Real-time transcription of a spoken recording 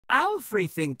our free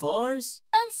thing, boys.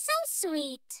 Oh, so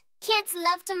sweet. Kids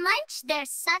love to munch, they're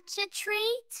such a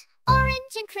treat.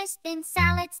 Orange and crisp in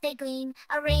salads they gleam,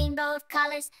 a rainbow of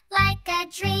colors like a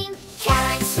dream.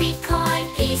 Carrot, sweet corn,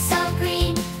 peas so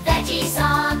green, veggies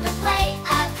on the plate,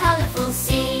 a colorful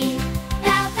scene.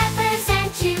 Bell peppers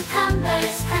and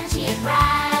cucumbers, crunchy and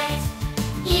bright.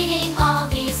 Eating all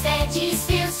these veggies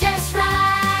feels just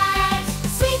right.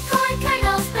 Sweet corn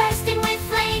kernels bursting with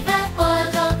flavor,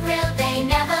 boiled or grilled they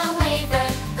never waver.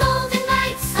 Golden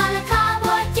lights on a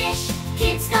cardboard dish,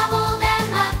 kids gobble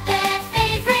them up, their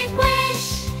favorite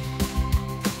wish.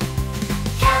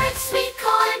 Carrot, sweet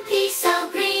corn, peas so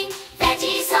green,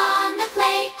 veggies on the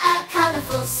plate, a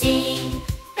colorful scene.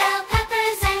 Bell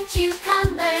peppers and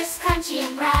cucumbers, crunchy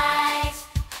and bright.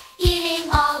 Eating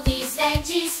all these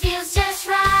veggies feels just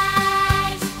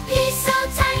right. Peas so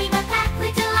tiny but packed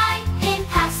with delight, in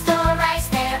pasta or rice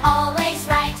they're always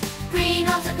right. Green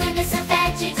all the goodness of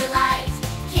veggie delight,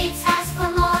 kids ask for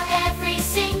more every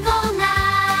single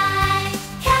night.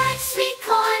 Carrot, sweet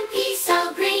corn, peas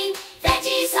so green,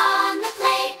 veggies on the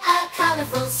plate, a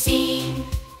colorful scene.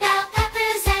 Bell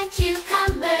peppers and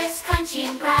cucumbers, crunchy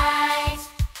and bright.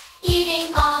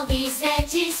 Eating all these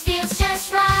veggies feels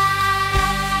just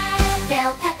right.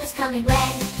 Bell peppers come in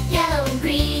red, yellow and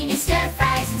green in stir fry.